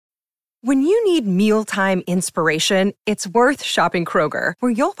When you need mealtime inspiration, it's worth shopping Kroger,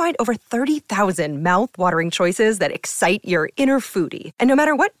 where you'll find over 30,000 mouth-watering choices that excite your inner foodie. And no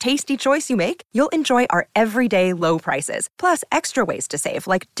matter what tasty choice you make, you'll enjoy our everyday low prices, plus extra ways to save,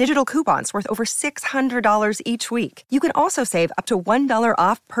 like digital coupons worth over $600 each week. You can also save up to $1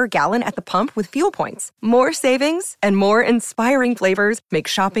 off per gallon at the pump with fuel points. More savings and more inspiring flavors make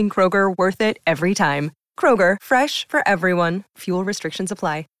shopping Kroger worth it every time. Kroger, fresh for everyone. Fuel restrictions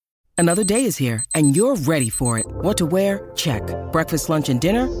apply. Another day is here, and you're ready for it. What to wear? Check. Breakfast, lunch, and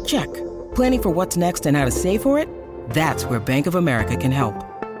dinner? Check. Planning for what's next and how to save for it? That's where Bank of America can help.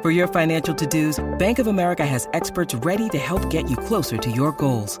 For your financial to-dos, Bank of America has experts ready to help get you closer to your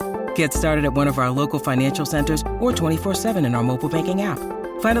goals. Get started at one of our local financial centers or 24/7 in our mobile banking app.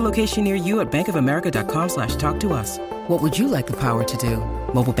 Find a location near you at bankofamerica.com/talktous. What would you like the power to do?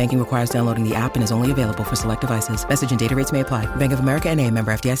 Mobile banking requires downloading the app and is only available for select devices. Message and data rates may apply. Bank of America N.A.,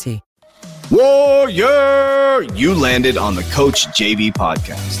 member FDIC. Warrior! You landed on the Coach JV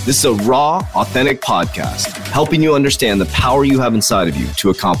podcast. This is a raw, authentic podcast helping you understand the power you have inside of you to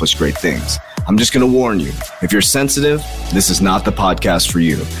accomplish great things. I'm just going to warn you, if you're sensitive, this is not the podcast for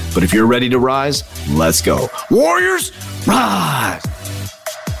you. But if you're ready to rise, let's go. Warriors, rise!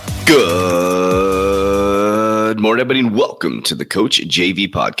 Good morning, everybody, and welcome to the Coach JV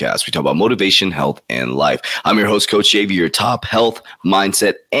podcast. We talk about motivation, health, and life. I'm your host, Coach JV, your top health,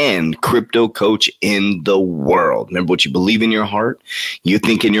 mindset, and crypto coach in the world. Remember, what you believe in your heart, you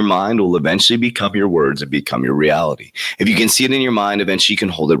think in your mind will eventually become your words and become your reality. If you can see it in your mind, eventually you can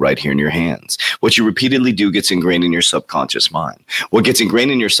hold it right here in your hands. What you repeatedly do gets ingrained in your subconscious mind. What gets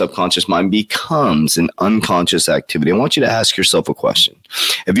ingrained in your subconscious mind becomes an unconscious activity. I want you to ask yourself a question.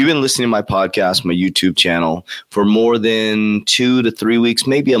 If you've been listening to my podcast, my YouTube channel, for more than 2 to 3 weeks,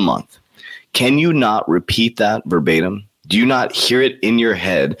 maybe a month, can you not repeat that verbatim? Do you not hear it in your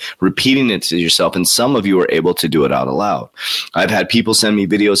head, repeating it to yourself? And some of you are able to do it out aloud. I've had people send me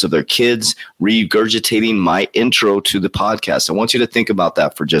videos of their kids regurgitating my intro to the podcast. I want you to think about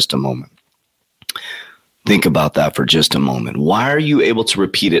that for just a moment. Think about that for just a moment. Why are you able to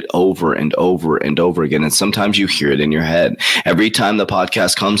repeat it over and over and over again? And sometimes you hear it in your head. Every time the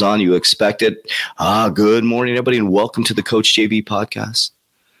podcast comes on, you expect it. Good morning, everybody, and welcome to the Coach JV podcast.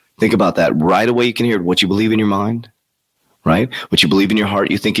 Think about that. Right away, you can hear what you believe in your mind, right? What you believe in your heart,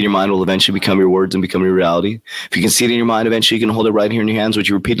 you think in your mind will eventually become your words and become your reality. If you can see it in your mind, eventually you can hold it right here in your hands. What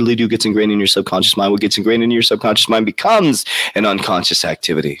you repeatedly do gets ingrained in your subconscious mind. What gets ingrained in your subconscious mind becomes an unconscious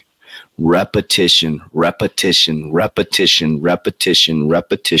activity. Repetition, repetition, repetition, repetition,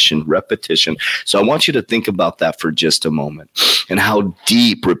 repetition, repetition. So I want you to think about that for just a moment and how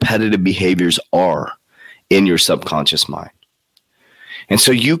deep repetitive behaviors are in your subconscious mind. And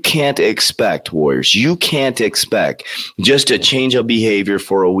so you can't expect, warriors, you can't expect just a change of behavior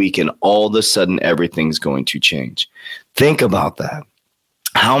for a week and all of a sudden everything's going to change. Think about that.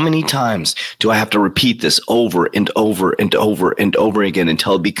 How many times do I have to repeat this over and over and over and over again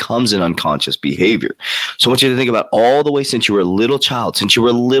until it becomes an unconscious behavior? So I want you to think about all the way since you were a little child. Since you were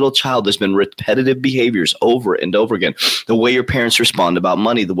a little child, there's been repetitive behaviors over and over again. The way your parents respond about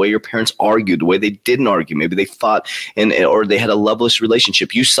money, the way your parents argued, the way they didn't argue. Maybe they fought or they had a loveless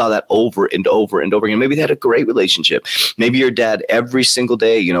relationship. You saw that over and over and over again. Maybe they had a great relationship. Maybe your dad every single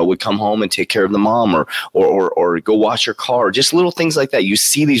day, would come home and take care of the mom or go wash your car. Just little things like that. You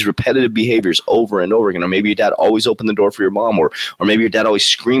see these repetitive behaviors over and over again. Or maybe your dad always opened the door for your mom, or maybe your dad always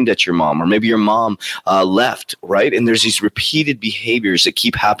screamed at your mom, or maybe your mom left, right? And there's these repeated behaviors that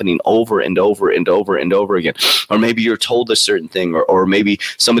keep happening over and over and over and over again. Or maybe you're told a certain thing, or maybe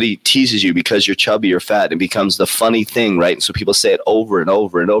somebody teases you because you're chubby or fat and becomes the funny thing, right? And so people say it over and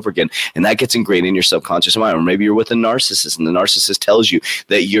over and over again, and that gets ingrained in your subconscious mind. Or maybe you're with a narcissist, and the narcissist tells you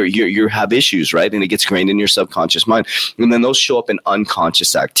that you have issues, right? And it gets ingrained in your subconscious mind. And then those show up in unconscious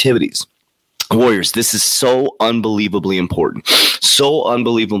activities. Warriors, this is so unbelievably important. So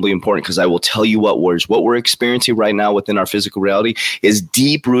unbelievably important, because I will tell you what, warriors, what we're experiencing right now within our physical reality is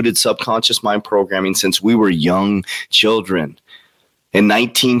deep-rooted subconscious mind programming since we were young children. In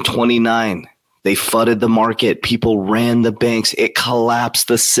 1929, they flooded the market. People ran the banks. It collapsed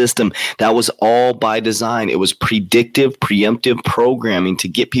the system. That was all by design. It was predictive, preemptive programming to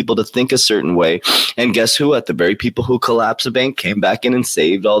get people to think a certain way. And guess who? At the very people who collapsed the bank came back in and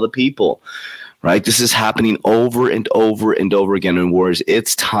saved all the people. Right? This is happening over and over and over again in wars.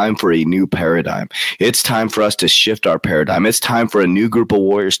 It's time for a new paradigm. It's time for us to shift our paradigm. It's time for a new group of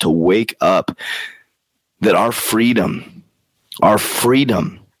warriors to wake up that our freedom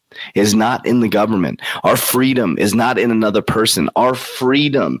is not in the government. Our freedom is not in another person. Our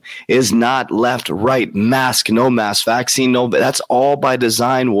freedom is not left, right, mask, no mask, vaccine, no. That's all by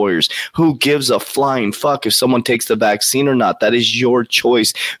design, warriors. Who gives a flying fuck if someone takes the vaccine or not? That is your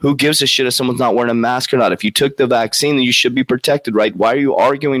choice. Who gives a shit if someone's not wearing a mask or not? If you took the vaccine, then you should be protected, right? Why are you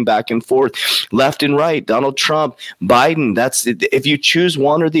arguing back and forth, left and right? Donald Trump, Biden, that's if you choose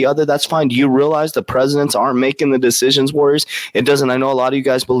one or the other, that's fine. Do you realize the presidents aren't making the decisions, warriors? It doesn't. I know a lot of you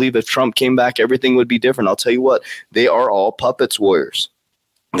guys believe if Trump came back, everything would be different. I'll tell you what, they are all puppets, warriors.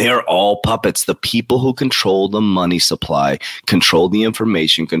 They are all puppets. The people who control the money supply, control the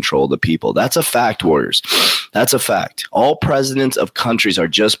information, control the people. That's a fact, warriors. That's a fact. All presidents of countries are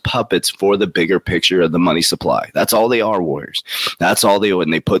just puppets for the bigger picture of the money supply. That's all they are, warriors. That's all they are.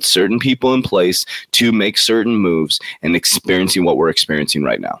 And they put certain people in place to make certain moves and experiencing what we're experiencing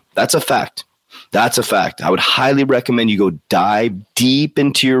right now. That's a fact. That's a fact. I would highly recommend you go dive deep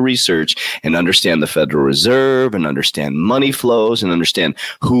into your research and understand the Federal Reserve and understand money flows and understand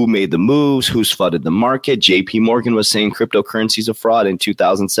who made the moves, who's flooded the market. JP Morgan was saying cryptocurrency is a fraud in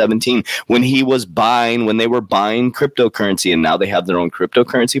 2017 when they were buying cryptocurrency, and now they have their own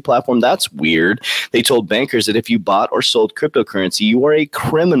cryptocurrency platform. That's weird. They told bankers that if you bought or sold cryptocurrency, you are a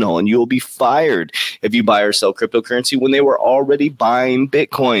criminal and you will be fired if you buy or sell cryptocurrency when they were already buying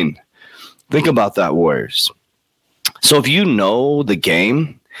Bitcoin. Think about that, warriors. So if you know the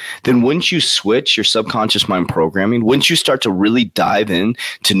game, then wouldn't you switch your subconscious mind programming? Wouldn't you start to really dive in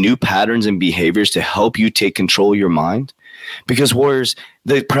to new patterns and behaviors to help you take control of your mind? Because, warriors,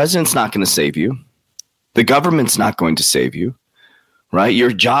 the president's not going to save you. The government's not going to save you, right?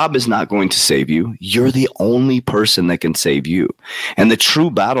 Your job is not going to save you. You're the only person that can save you. And the true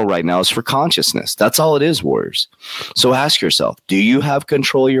battle right now is for consciousness. That's all it is, warriors. So ask yourself, do you have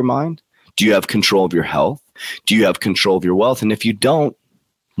control of your mind? Do you have control of your health? Do you have control of your wealth? And if you don't,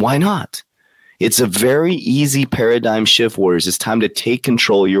 why not? It's a very easy paradigm shift, warriors. It's time to take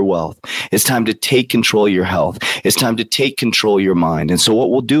control of your wealth. It's time to take control of your health. It's time to take control of your mind. And so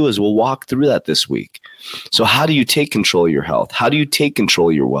what we'll do is we'll walk through that this week. So how do you take control of your health? How do you take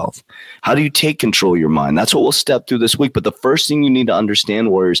control of your wealth? How do you take control of your mind? That's what we'll step through this week. But the first thing you need to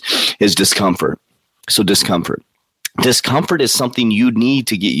understand, warriors, is discomfort. So discomfort. Discomfort is something you need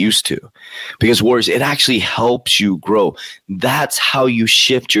to get used to because, warriors, it actually helps you grow. That's how you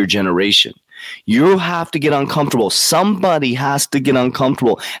shift your generation. You have to get uncomfortable. Somebody has to get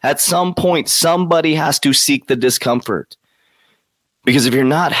uncomfortable. At some point, somebody has to seek the discomfort. Because if you're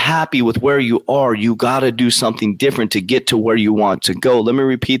not happy with where you are, you got to do something different to get to where you want to go. Let me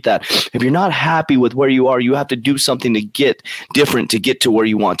repeat that. If you're not happy with where you are, you have to do something to get different to get to where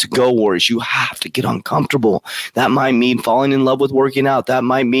you want to go, warriors. You have to get uncomfortable. That might mean falling in love with working out. That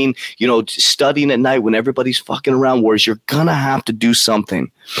might mean, studying at night when everybody's fucking around, warriors. You're going to have to do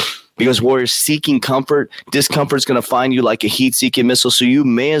something. Because, warriors, seeking comfort, discomfort is going to find you like a heat-seeking missile. So you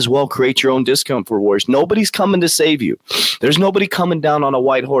may as well create your own discomfort, warriors. Nobody's coming to save you. There's nobody coming down on a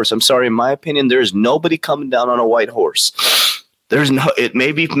white horse. I'm sorry, in my opinion, there's nobody coming down on a white horse. It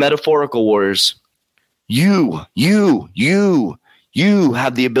may be metaphorical, warriors. You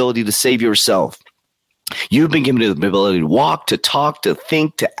have the ability to save yourself. You've been given the ability to walk, to talk, to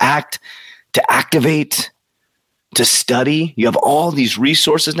think, to act, to activate, to study. You have all these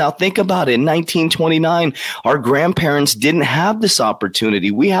resources. Now think about it. In 1929, our grandparents didn't have this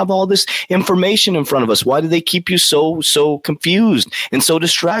opportunity. We have all this information in front of us. Why do they keep you so confused and so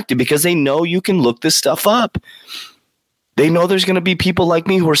distracted? Because they know you can look this stuff up. They know there's going to be people like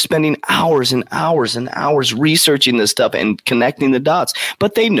me who are spending hours and hours and hours researching this stuff and connecting the dots.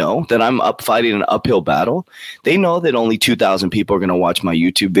 But they know that I'm up fighting an uphill battle. They know that only 2,000 people are going to watch my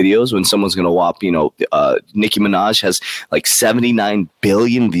YouTube videos when someone's going to watch, Nicki Minaj has like 79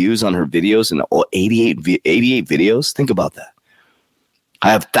 billion views on her videos and 88 videos. Think about that.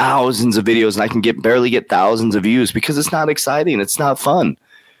 I have thousands of videos and I can barely get thousands of views because it's not exciting. It's not fun.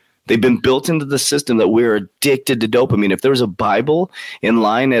 They've been built into the system that we're addicted to dopamine. If there was a Bible in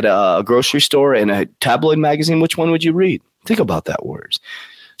line at a grocery store and a tabloid magazine, which one would you read? Think about that, warriors.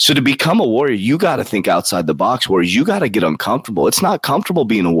 So to become a warrior, you got to think outside the box, warriors. You got to get uncomfortable. It's not comfortable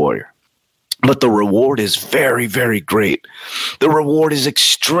being a warrior, but the reward is very, very great. The reward is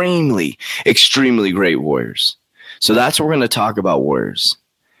extremely, extremely great, warriors. So that's what we're going to talk about, warriors.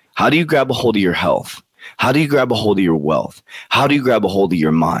 How do you grab a hold of your health? How do you grab a hold of your wealth? How do you grab a hold of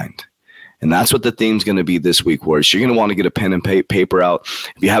your mind? And that's what the theme's going to be this week, warriors. You're going to want to get a pen and paper out.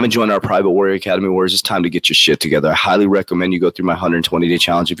 If you haven't joined our private Warrior Academy, warriors, it's time to get your shit together. I highly recommend you go through my 120-day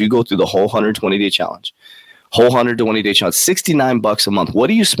challenge. If you go through the whole 120-day challenge, Whole 120-day challenge, $69 a month. What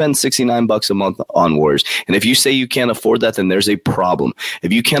do you spend $69 a month on, Warriors? And if you say you can't afford that, then there's a problem.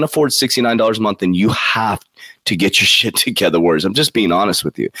 If you can't afford $69 a month, then you have to get your shit together, Warriors. I'm just being honest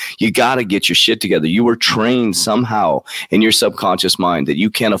with you. You got to get your shit together. You were trained somehow in your subconscious mind that you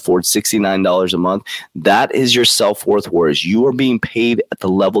can't afford $69 a month. That is your self-worth, Warriors. You are being paid at the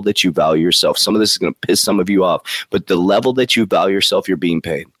level that you value yourself. Some of this is going to piss some of you off, but the level that you value yourself, you're being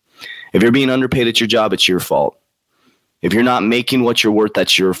paid. If you're being underpaid at your job, it's your fault. If you're not making what you're worth,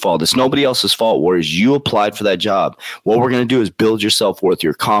 that's your fault. It's nobody else's fault, Warriors. You applied for that job. What we're going to do is build your self-worth,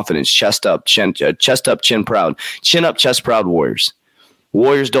 your confidence, chest up, chin proud. Chin up, chest proud, Warriors.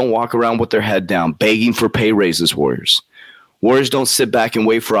 Warriors don't walk around with their head down, begging for pay raises, Warriors. Warriors don't sit back and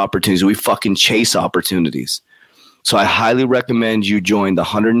wait for opportunities. We fucking chase opportunities. So I highly recommend you join the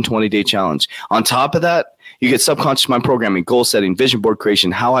 120-day challenge. On top of that, you get subconscious mind programming, goal setting, vision board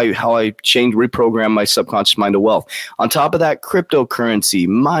creation, how I reprogram my subconscious mind to wealth. On top of that, cryptocurrency,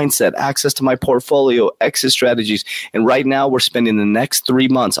 mindset, access to my portfolio, exit strategies. And right now we're spending the next 3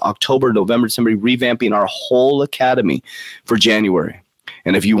 months, October, November, December, revamping our whole academy for January.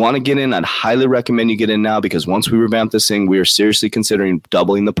 And if you want to get in, I'd highly recommend you get in now, because once we revamp this thing, we are seriously considering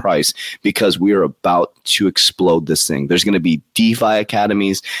doubling the price, because we are about to explode this thing. There's going to be DeFi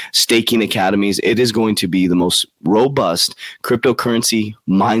academies, staking academies. It is going to be the most robust cryptocurrency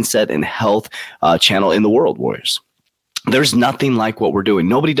mindset and health channel in the world, Warriors. There's nothing like what we're doing.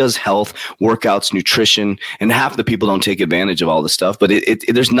 Nobody does health, workouts, nutrition, and half the people don't take advantage of all this stuff. But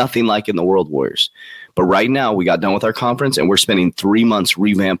there's nothing like it in the world, Warriors. But right now, we got done with our conference, and we're spending 3 months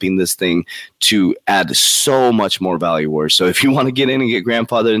revamping this thing to add so much more value, Warriors. So if you want to get in and get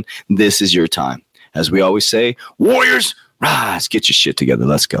grandfathered, this is your time. As we always say, Warriors, rise, get your shit together.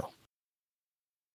 Let's go.